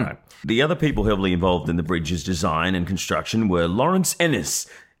 Right. The other people heavily involved in the bridge's design and construction were Lawrence Ennis,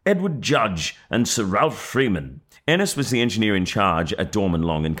 Edward Judge, and Sir Ralph Freeman. Ennis was the engineer in charge at Dorman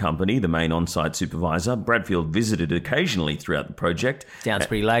Long and Company, the main on-site supervisor. Bradfield visited occasionally throughout the project. Sounds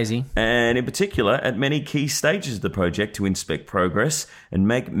pretty lazy. And in particular, at many key stages of the project to inspect progress and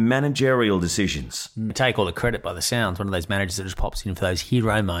make managerial decisions. Take all the credit by the sounds. One of those managers that just pops in for those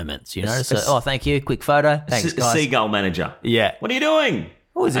hero moments, you know? So, thank you. Quick photo. Thanks, guys. Seagull manager. Yeah. What are you doing?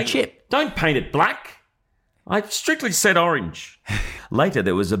 Oh, it's a chip. Don't paint it black. I strictly said orange. Later,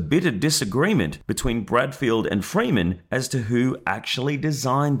 there was a bitter disagreement between Bradfield and Freeman as to who actually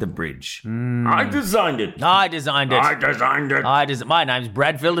designed the bridge. I designed it. I designed it. My name's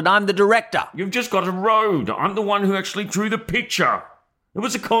Bradfield and I'm the director. You've just got a road. I'm the one who actually drew the picture. It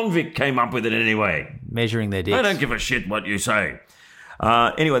was a convict came up with it anyway. Measuring their dicks. I don't give a shit what you say.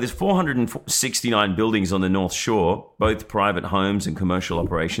 Anyway, there's 469 buildings on the North Shore, both private homes and commercial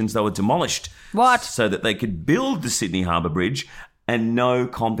operations. They were demolished. What? So that they could build the Sydney Harbour Bridge and no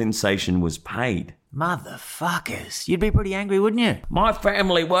compensation was paid. Motherfuckers. You'd be pretty angry, wouldn't you? My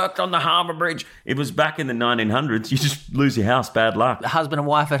family worked on the Harbour Bridge. It was back in the 1900s. You just lose your house, bad luck. The husband and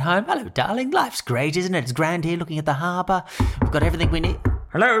wife at home. Hello, darling. Life's great, isn't it? It's grand here looking at the harbour. We've got everything we need.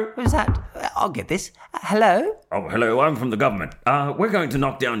 Hello? Who's that? I'll get this. Hello? Oh, hello. I'm from the government. We're going to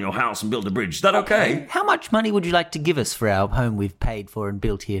knock down your house and build a bridge. Is that okay? How much money would you like to give us for our home we've paid for and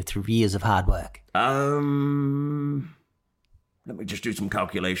built here through years of hard work? Let me just do some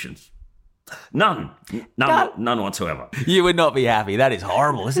calculations. None whatsoever. You would not be happy. That is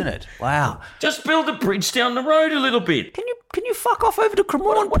horrible, isn't it? Wow. Just build a bridge down the road a little bit. Can you fuck off over to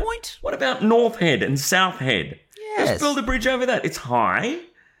Cremorne Point? What about North Head and South Head? Yes. Just build a bridge over that. It's high.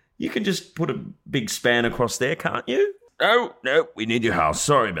 You can just put a big span across there, can't you? No, we need your house.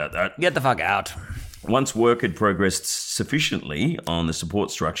 Sorry about that. Get the fuck out. Once work had progressed sufficiently on the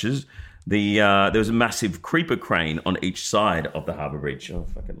support structures, there was a massive creeper crane on each side of the harbour bridge. Oh,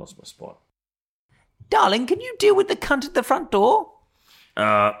 I fucking lost my spot. Darling, can you deal with the cunt at the front door?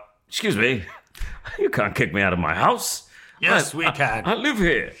 Excuse me. You can't kick me out of my house. Yes, we can. I live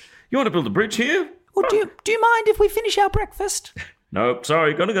here. You want to build a bridge here? Or do you mind if we finish our breakfast? No,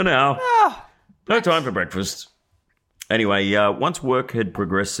 sorry, gotta go now. No time for breakfast. Anyway, once work had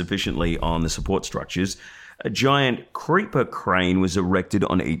progressed sufficiently on the support structures, a giant creeper crane was erected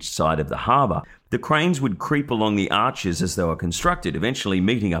on each side of the harbour. The cranes would creep along the arches as they were constructed, eventually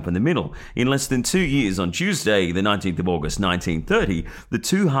meeting up in the middle. In less than 2 years, on Tuesday, the 19th of August, 1930, the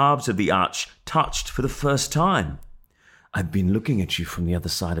two halves of the arch touched for the first time. I've been looking at you from the other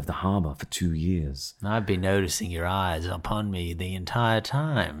side of the harbour for 2 years. I've been noticing your eyes upon me the entire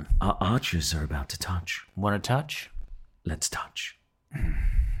time. Our arches are about to touch. Want to touch? Let's touch.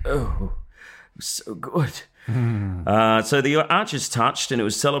 Oh, so good. So the arches touched, and it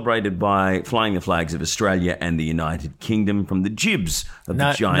was celebrated by flying the flags of Australia and the United Kingdom from the jibs of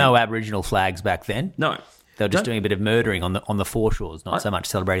the giant. No Aboriginal flags back then. No. They were just doing a bit of murdering on the foreshores, not so much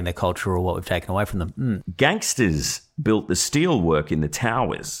celebrating their culture or what we've taken away from them. Gangsters built the steelwork in the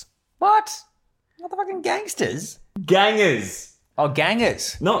towers. What? What the fucking gangsters? Gangers. Oh,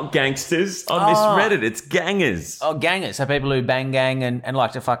 gangers. Not gangsters. I misread it. It's gangers. Oh, gangers. So people who bang gang and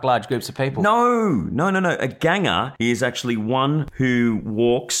like to fuck large groups of people. No. A ganger is actually one who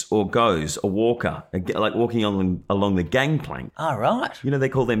walks or goes, a walker, like walking along the gangplank. Oh, right. You know, they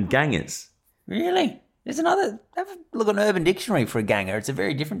call them gangers. Really? There's another... Have a look at an Urban Dictionary for a ganger. It's a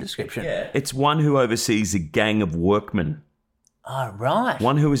very different description. Yeah. It's one who oversees a gang of workmen. Oh, right.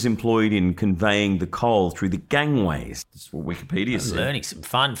 One who is employed in conveying the coal through the gangways. That's what Wikipedia says. Learning some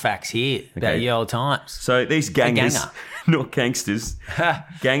fun facts here about the old times. So these gangers, not gangsters,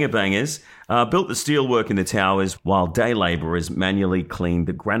 ganger bangers, built the steelwork in the towers while day labourers manually cleaned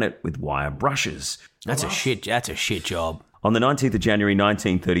the granite with wire brushes. That's a shit job. On the 19th of January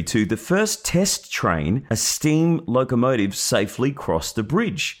 1932, the first test train, a steam locomotive, safely crossed the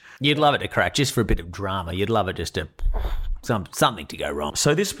bridge. You'd love it to crack just for a bit of drama. You'd love it just to... something to go wrong.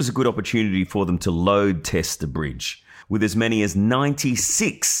 So this was a good opportunity for them to load test the bridge, with as many as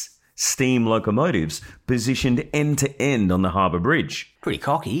 96 steam locomotives positioned end to end on the harbour bridge. Pretty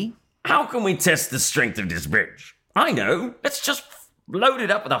cocky. How can we test the strength of this bridge? I know. Let's just load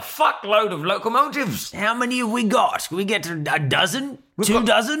it up with a fuckload of locomotives. How many have we got? Can we get to a dozen? 2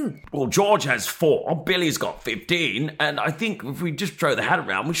 dozen? Well, George has 4, Billy's got 15, and I think if we just throw the hat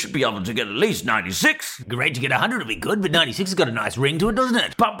around, we should be able to get at least 96. Great, to get 100 would be good, but 96 has got a nice ring to it, doesn't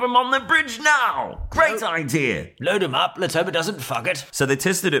it? Pump them on the bridge now. Great idea. Load them up. Let's hope it doesn't fuck it. So they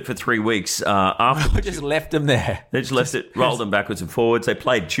tested it for 3 weeks. After We just left them there. They just left it, rolled them backwards and forwards. They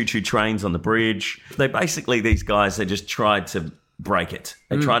played choo-choo trains on the bridge. These guys, they just tried to break it.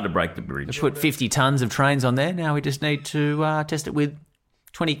 They tried to break the bridge. Put 50 tons of trains on there. Now we just need to test it with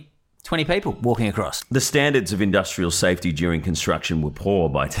 20 people walking across. The standards of industrial safety during construction were poor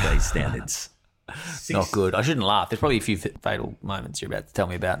by today's standards. Not good. I shouldn't laugh. There's probably a few fatal moments you're about to tell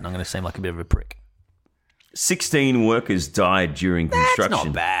me about, and I'm going to seem like a bit of a prick. 16 workers died during construction. That's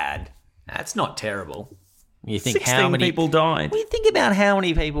not bad. That's not terrible. You think 16 how many people died. Well, you think about how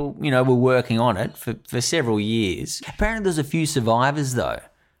many people, were working on it for several years. Apparently there's a few survivors, though,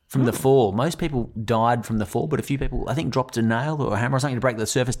 from the fall. Most people died from the fall, but a few people, I think, dropped a nail or a hammer or something to break the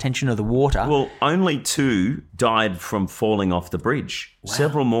surface tension of the water. Well, only 2 died from falling off the bridge. Wow.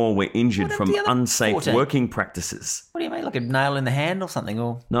 Several more were injured from unsafe working practices. What do you mean, like a nail in the hand or something?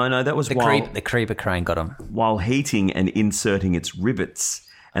 Or No, that was the creeper crane got them. While heating and inserting its rivets.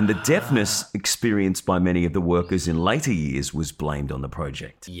 And the deafness experienced by many of the workers in later years was blamed on the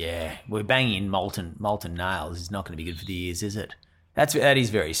project. Yeah, we're banging in molten nails. It's not going to be good for the ears, is it? That is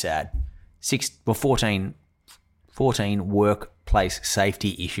very sad. 14 workplace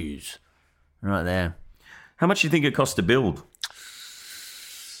safety issues. Right there. How much do you think it cost to build?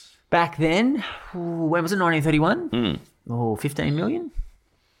 Back then, when was it, 1931? 15 million?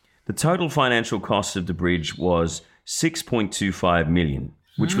 The total financial cost of the bridge was $6.25 million.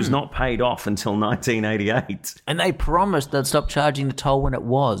 Which was not paid off until 1988. And they promised they'd stop charging the toll when it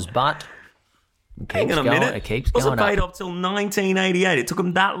was, but hang on a minute. It keeps going up. It wasn't paid up off till 1988. It took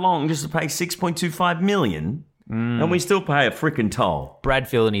them that long just to pay $6.25 million. And we still pay a frickin' toll.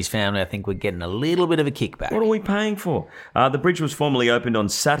 Bradfield and his family, I think, we're getting a little bit of a kickback. What are we paying for? The bridge was formally opened on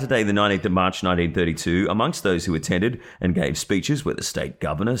Saturday, the 19th of March, 1932. Amongst those who attended and gave speeches were the state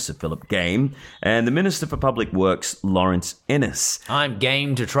governor, Sir Philip Game, and the Minister for Public Works, Lawrence Ennis. I'm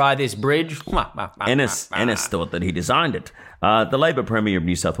game to try this bridge. Ennis thought that he designed it. The Labor Premier of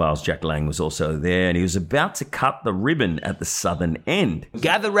New South Wales, Jack Lang, was also there, and he was about to cut the ribbon at the southern end.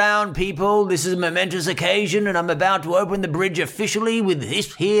 Gather round, people. This is a momentous occasion, and I'm about to open the bridge officially with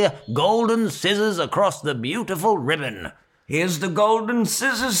this here golden scissors across the beautiful ribbon. Here's the golden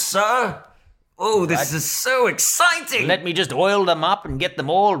scissors, sir. Oh, this is so exciting. Let me just oil them up and get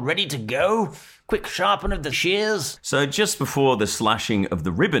them all ready to go. Quick sharpen of the shears. So just before the slashing of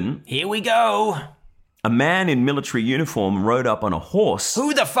the ribbon, Here we go. a man in military uniform rode up on a horse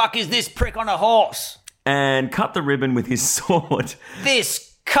Who the fuck is this prick on a horse? and cut the ribbon with his sword.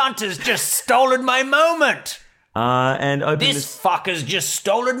 This cunt has just stolen my moment. And opened This fucker's just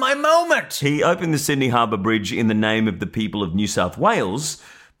stolen my moment. He opened the Sydney Harbour Bridge in the name of the people of New South Wales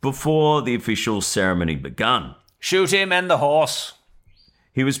before the official ceremony begun. Shoot him and the horse.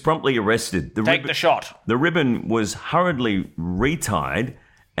 He was promptly arrested. Take the shot. The ribbon was hurriedly retied,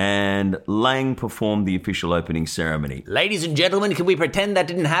 and Lang performed the official opening ceremony. Ladies and gentlemen, can we pretend that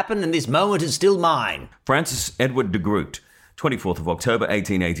didn't happen and this moment is still mine? Francis Edward de Groot, 24th of October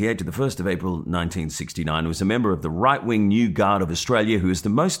 1888 to the 1st of April 1969, was a member of the right-wing New Guard of Australia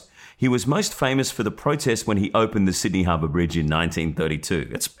he was most famous for the protest when he opened the Sydney Harbour Bridge in 1932.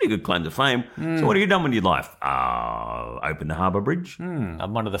 That's a pretty good claim to fame. So what have you done with your life? Open the Harbour Bridge.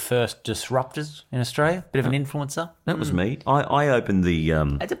 I'm one of the first disruptors in Australia. Bit of an influencer. That was me. I opened the...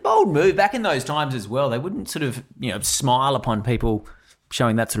 It's a bold move. Back in those times as well, they wouldn't sort of, smile upon people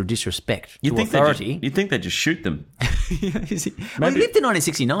showing that sort of disrespect to authority. You'd think they'd just shoot them. Well, he lived in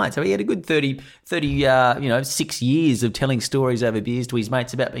 1969, so he had a good 6 years of telling stories over beers to his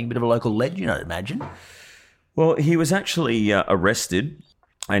mates about being a bit of a local legend, I'd imagine. Well, he was actually arrested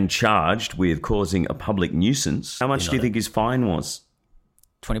and charged with causing a public nuisance. How much do you think his fine was?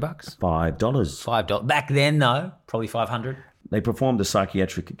 $20. $5. $5. Back then, though, probably $500. They performed a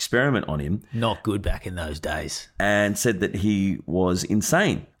psychiatric experiment on him Not good back in those days. and said that he was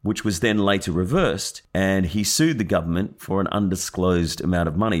insane, which was then later reversed, and he sued the government for an undisclosed amount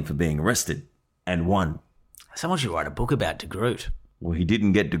of money for being arrested and won. Someone should write a book about De Groot. Well, he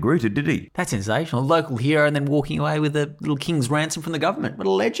didn't get degrooted, did he? That's sensational. A local hero and then walking away with a little king's ransom from the government. What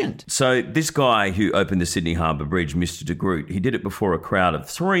a legend. So this guy who opened the Sydney Harbour Bridge, Mr. de Groot, he did it before a crowd of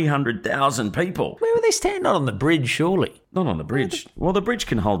 300,000 people. Where were they stand? Not on the bridge, surely. Not on the bridge. Well, the bridge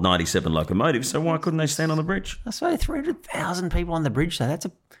can hold 97 locomotives, so why couldn't they stand on the bridge? I suppose 300,000 people on the bridge, though.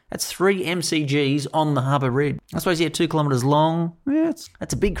 That's 3 MCGs on the Harbour Bridge. I suppose, 2 kilometres long. Yeah,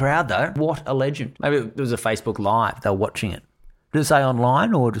 that's a big crowd, though. What a legend. Maybe it was a Facebook Live. They were watching it. Did it say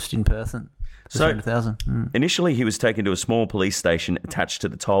online or just in person? So, 300,000. Initially, he was taken to a small police station attached to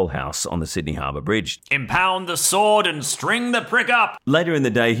the toll house on the Sydney Harbour Bridge. Impound the sword and string the prick up. Later in the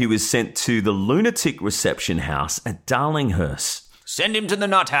day, he was sent to the Lunatic Reception House at Darlinghurst. Send him to the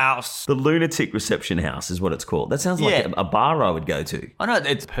nut house. The Lunatic Reception House is what it's called. That sounds like a bar I would go to. I know,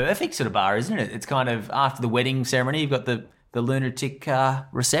 it's perfect sort of bar, isn't it? It's kind of after the wedding ceremony, you've got the lunatic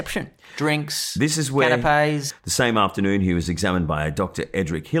reception. Drinks, This is where, canapes. the same afternoon, he was examined by Dr.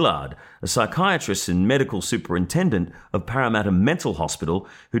 Edric Hillard, a psychiatrist and medical superintendent of Parramatta Mental Hospital,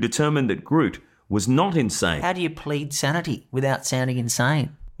 who determined that Groot was not insane. How do you plead sanity without sounding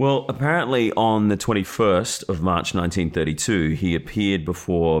insane? Well, apparently on the 21st of March 1932, he appeared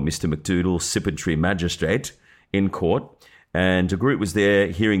before Mr. McDoodle, Sippentree Magistrate, in court, and de Groot was there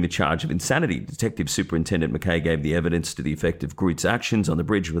hearing the charge of insanity. Detective Superintendent McKay gave the evidence to the effect of Groot's actions on the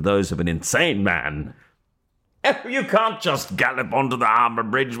bridge were those of an insane man. You can't just gallop onto the Harbour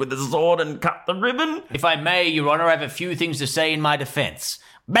Bridge with a sword and cut the ribbon. If I may, Your Honour, I have a few things to say in my defence.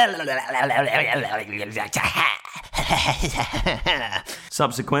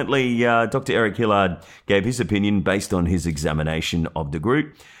 Subsequently, Dr. Eric Hillard gave his opinion based on his examination of de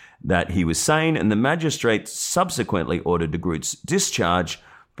Groot that he was sane, and the magistrate subsequently ordered de Groot's discharge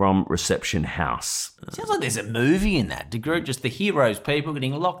from Reception House. Sounds like there's a movie in that. De Groot, just the heroes, people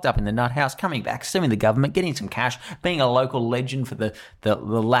getting locked up in the nut house, coming back, suing the government, getting some cash, being a local legend for the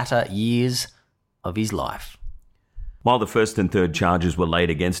latter years of his life. While the first and third charges were laid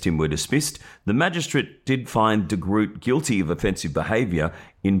against him were dismissed, the magistrate did find de Groot guilty of offensive behaviour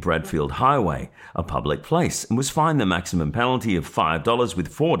in Bradfield Highway, a public place, and was fined the maximum penalty of $5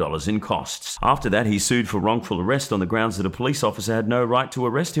 with $4 in costs. After that, he sued for wrongful arrest on the grounds that a police officer had no right to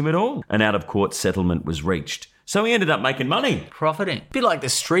arrest him at all. An out-of-court settlement was reached. So he ended up making money. Profiting. A bit like the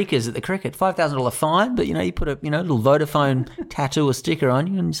streakers at the cricket. $5,000 fine, but, you put a, little Vodafone tattoo or sticker on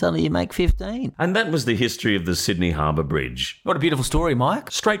you and suddenly you make 15. And that was the history of the Sydney Harbour Bridge. What a beautiful story, Mike.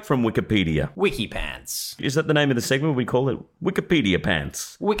 Straight from Wikipedia. Wikipants. Is that the name of the segment? We call it Wikipedia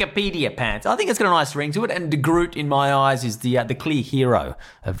Pants. Wikipedia Pants. I think it's got a nice ring to it. And De Groot, in my eyes, is the clear hero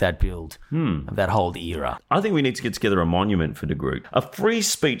of that build, of that whole era. I think we need to get together a monument for De Groot. A free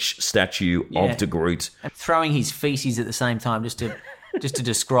speech statue of De Groot. And throwing his feces at the same time just to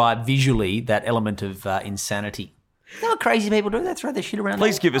describe visually that element of insanity. You know what crazy people do? They throw their shit around.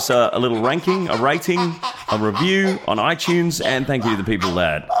 Please give us a little ranking, a rating, a review on iTunes, and thank you to the people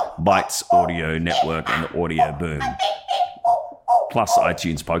at Bytes Audio Network and the Audio Boom, plus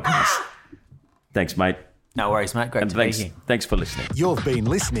iTunes podcast. Thanks, mate. No worries, mate. Great to be here. Thanks for listening. You've been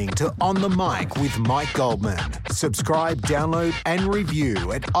listening to On the Mic with Mike Goldman. Subscribe, download, and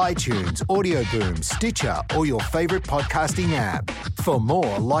review at iTunes, Audio Boom, Stitcher, or your favourite podcasting app. For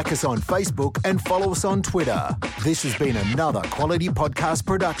more, like us on Facebook and follow us on Twitter. This has been another quality podcast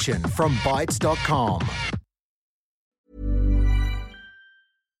production from Bytes.com.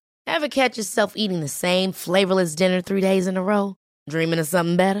 Ever catch yourself eating the same flavorless dinner 3 days in a row? Dreaming of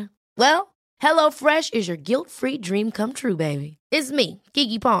something better? Well, HelloFresh is your guilt-free dream come true, baby. It's me,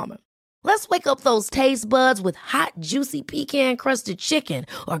 Keke Palmer. Let's wake up those taste buds with hot, juicy pecan-crusted chicken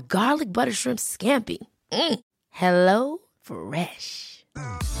or garlic butter shrimp scampi. Hello Fresh.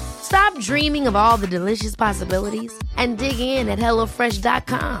 Stop dreaming of all the delicious possibilities and dig in at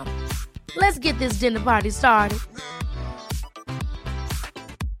HelloFresh.com. Let's get this dinner party started.